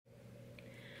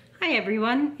Hi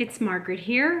everyone, it's Margaret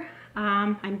here.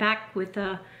 I'm back with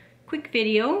a quick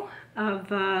video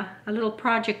of a little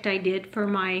project I did for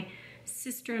my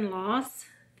sister-in-law's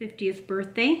 50th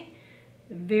birthday.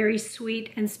 A very sweet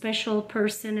and special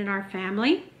person in our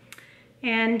family.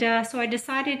 And so I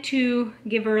decided to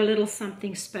give her a little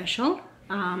something special,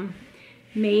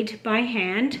 made by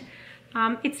hand.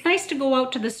 It's nice to go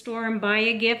out to the store and buy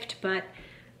a gift, but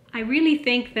I really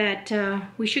think that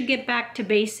we should get back to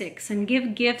basics and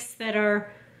give gifts that are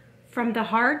from the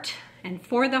heart and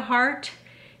for the heart.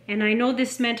 And I know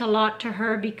this meant a lot to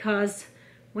her because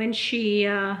when she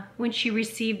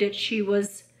received it, she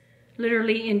was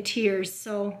literally in tears.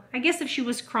 So I guess if she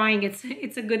was crying,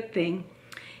 it's a good thing.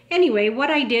 Anyway, what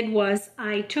I did was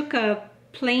I took a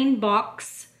plain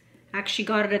box, actually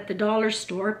got it at the dollar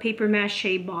store, paper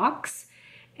mache box,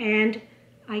 and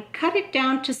I cut it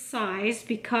down to size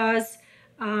because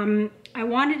I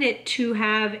wanted it to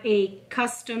have a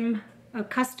custom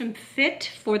fit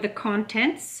for the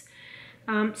contents.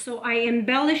 So I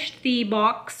embellished the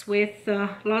box with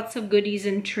lots of goodies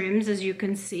and trims, as you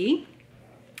can see.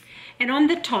 And on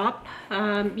the top,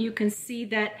 you can see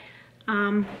that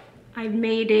I've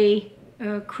made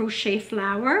a crochet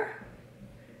flower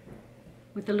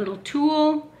with a little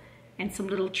tulle and some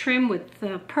little trim with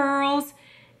pearls.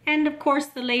 And of course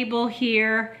the label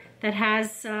here that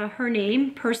has her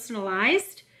name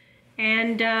personalized,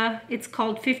 and it's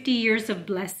called 50 Years of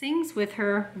Blessings with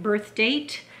her birth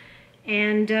date.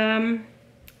 And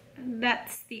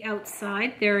that's the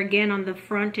outside. There again on the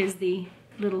front is the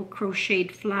little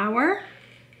crocheted flower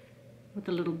with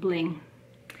a little bling.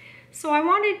 So I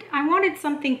wanted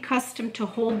something custom to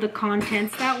hold the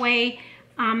contents. That way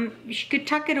she could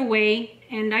tuck it away,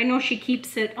 and I know she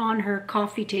keeps it on her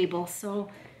coffee table, so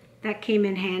that came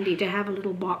in handy to have a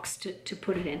little box to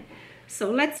put it in.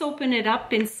 So let's open it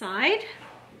up inside.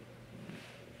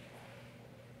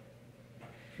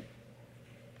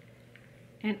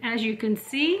 And as you can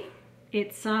see,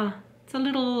 it's a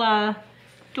little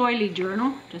doily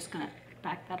journal. Just gonna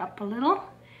back that up a little.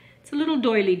 It's a little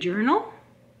doily journal,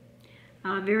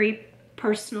 very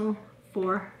personal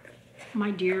for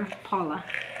my dear Paula.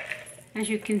 As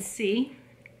you can see,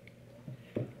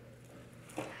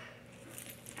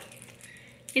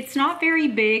 it's not very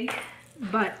big,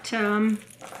 but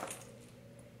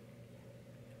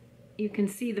you can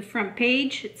see the front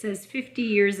page. It says 50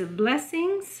 Years of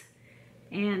Blessings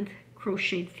and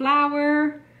crocheted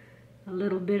flower, a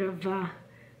little bit of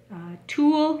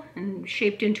tulle and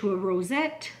shaped into a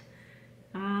rosette,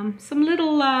 some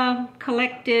little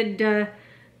collected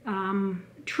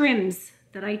trims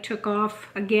that I took off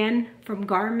again from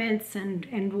garments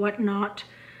and whatnot,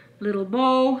 little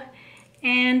bow,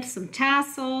 and some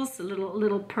tassels, a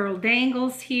little pearl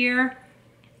dangles here,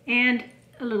 and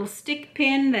a little stick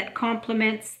pin that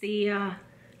complements the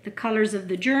colors of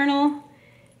the journal.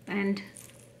 And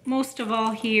most of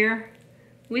all here,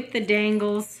 with the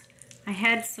dangles, I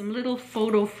had some little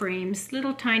photo frames,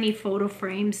 little tiny photo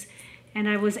frames, and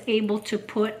I was able to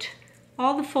put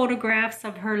all the photographs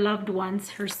of her loved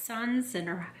ones, her sons and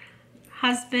her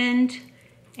husband,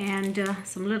 and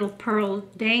some little pearl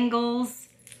dangles,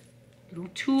 little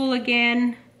tulle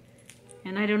again,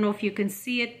 and I don't know if you can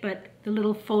see it, but the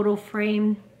little photo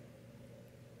frames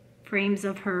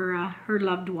of her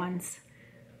loved ones.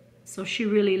 So she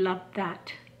really loved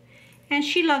that. And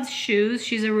she loves shoes.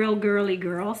 She's a real girly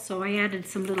girl, so I added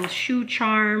some little shoe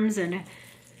charms and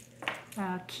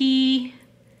a key,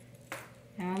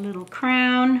 a little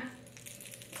crown,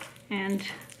 and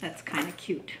that's kind of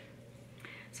cute.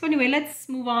 So anyway, let's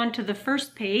move on to the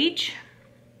first page.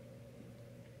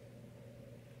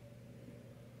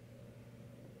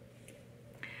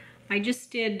 I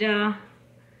just did a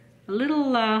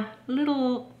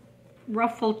little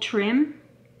ruffle trim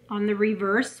on the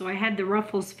reverse, so I had the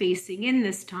ruffles facing in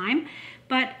this time.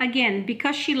 But again,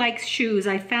 because she likes shoes,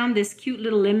 I found this cute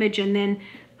little image and then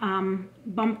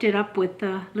bumped it up with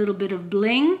a little bit of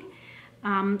bling.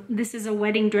 This is a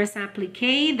wedding dress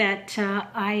applique that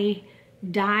I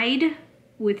dyed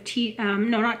with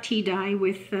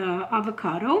with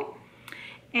avocado.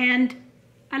 And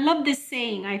I love this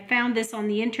saying. I found this on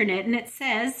the internet, and it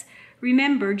says,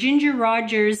 remember, Ginger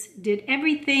Rogers did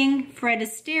everything Fred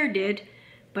Astaire did,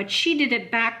 but she did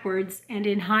it backwards and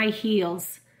in high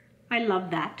heels. I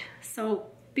love that. So,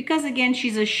 because again,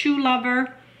 she's a shoe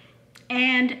lover,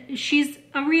 and she's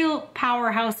a real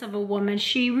powerhouse of a woman.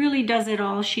 She really does it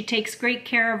all. She takes great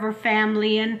care of her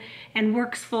family and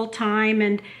works full time,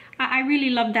 and I really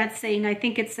love that saying. I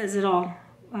think it says it all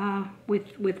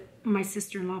with my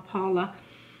sister-in-law, Paula.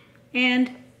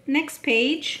 And next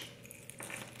page,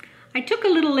 I took a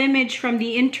little image from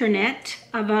the internet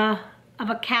of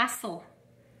a castle.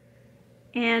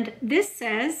 And this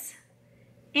says,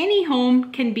 any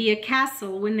home can be a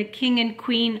castle when the king and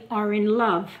queen are in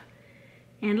love.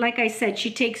 And like I said,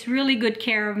 she takes really good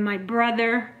care of my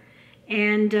brother.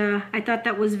 And I thought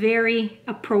that was very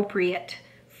appropriate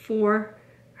for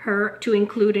her to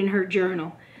include in her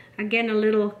journal. Again, a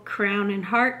little crown and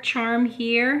heart charm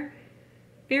here.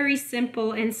 Very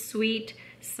simple and sweet.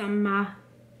 Some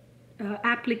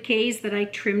appliques that I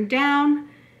trimmed down,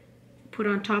 put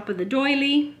on top of the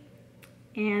doily.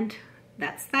 And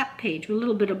that's that page with a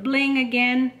little bit of bling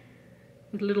again,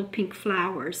 with little pink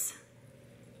flowers.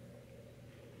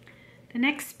 The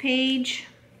next page,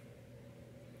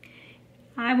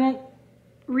 I won't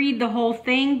read the whole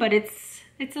thing, but it's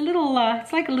a little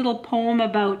it's like a little poem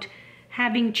about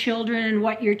having children and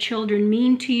what your children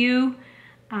mean to you.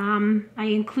 I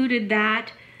included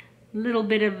that, a little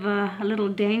bit of a little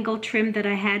dangle trim that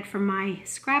I had from my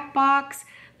scrap box,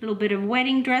 a little bit of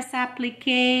wedding dress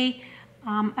applique.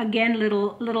 Again,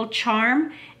 little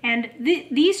charm, and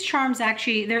these charms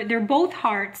actually, they're both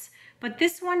hearts, but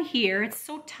this one here, it's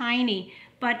so tiny,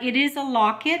 but it is a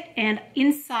locket, and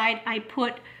inside I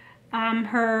put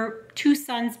her two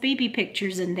sons' baby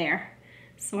pictures in there.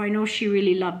 So I know she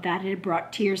really loved that. It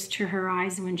brought tears to her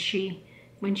eyes when she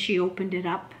opened it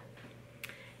up.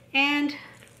 And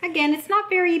again, it's not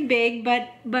very big, but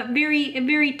a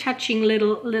very touching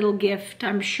little gift,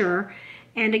 I'm sure.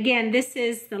 And again, this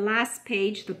is the last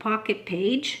page, the pocket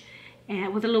page,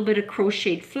 and with a little bit of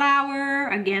crocheted flower.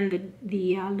 Again,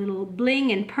 the little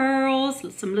bling and pearls,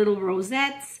 some little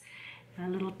rosettes, a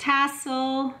little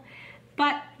tassel.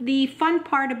 But the fun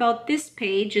part about this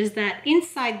page is that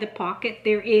inside the pocket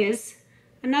there is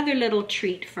another little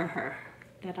treat for her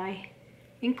that I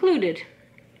included.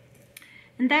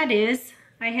 And that is,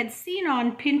 I had seen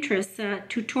on Pinterest a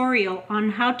tutorial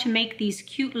on how to make these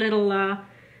cute little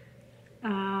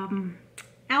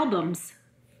albums.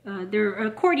 They're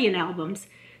accordion albums.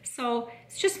 So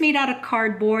it's just made out of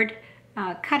cardboard,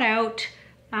 cut out,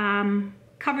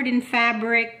 covered in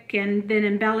fabric, and then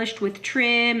embellished with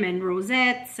trim and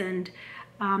rosettes. And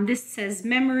this says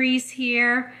memories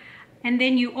here. And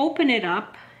then you open it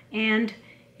up and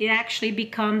it actually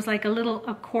becomes like a little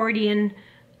accordion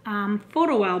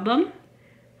photo album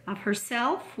of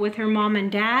herself with her mom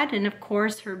and dad, and of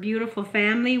course her beautiful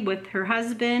family with her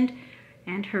husband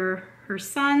and her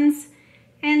sons,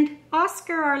 and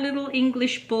Oscar, our little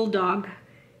English bulldog.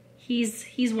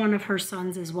 He's one of her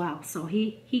sons as well, so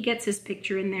he gets his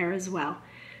picture in there as well.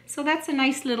 So that's a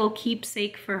nice little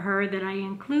keepsake for her that I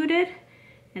included,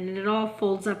 and it all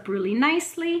folds up really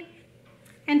nicely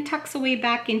and tucks away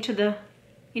back into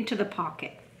the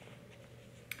pocket.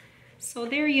 So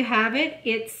there you have it.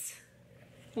 It's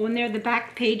on there, the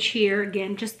back page here,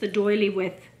 again, just the doily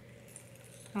with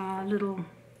little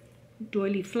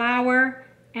doily flower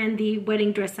and the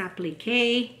wedding dress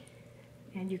applique,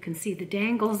 and you can see the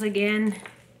dangles again.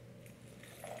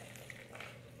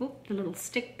 Oh, the little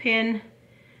stick pin.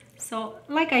 So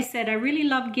like I said, I really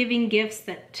love giving gifts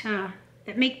that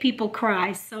make people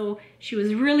cry. So she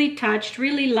was really touched,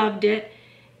 really loved it.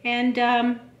 And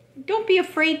don't be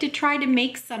afraid to try to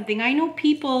make something. I know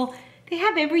people, they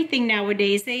have everything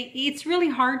nowadays. It's really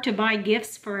hard to buy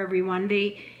gifts for everyone.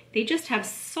 They just have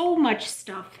so much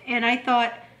stuff. And I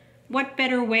thought, what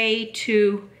better way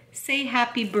to say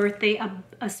happy birthday,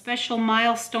 a special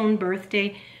milestone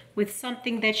birthday, with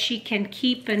something that she can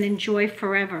keep and enjoy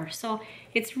forever. So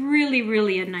it's really,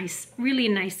 really a nice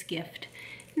gift.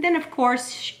 And then of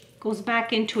course, it goes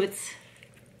back into its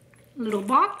little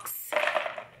box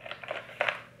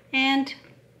and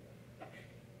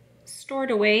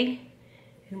stored away.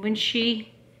 And when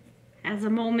she has a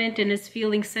moment and is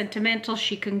feeling sentimental,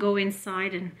 she can go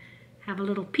inside and have a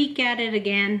little peek at it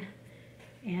again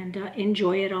and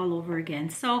enjoy it all over again.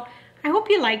 So I hope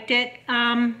you liked it,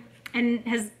 and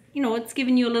it's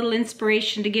given you a little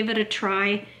inspiration to give it a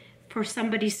try for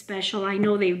somebody special. I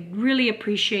know they really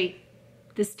appreciate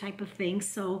this type of thing.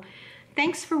 So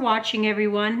thanks for watching,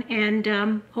 everyone,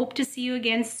 and hope to see you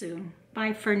again soon.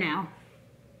 Bye for now.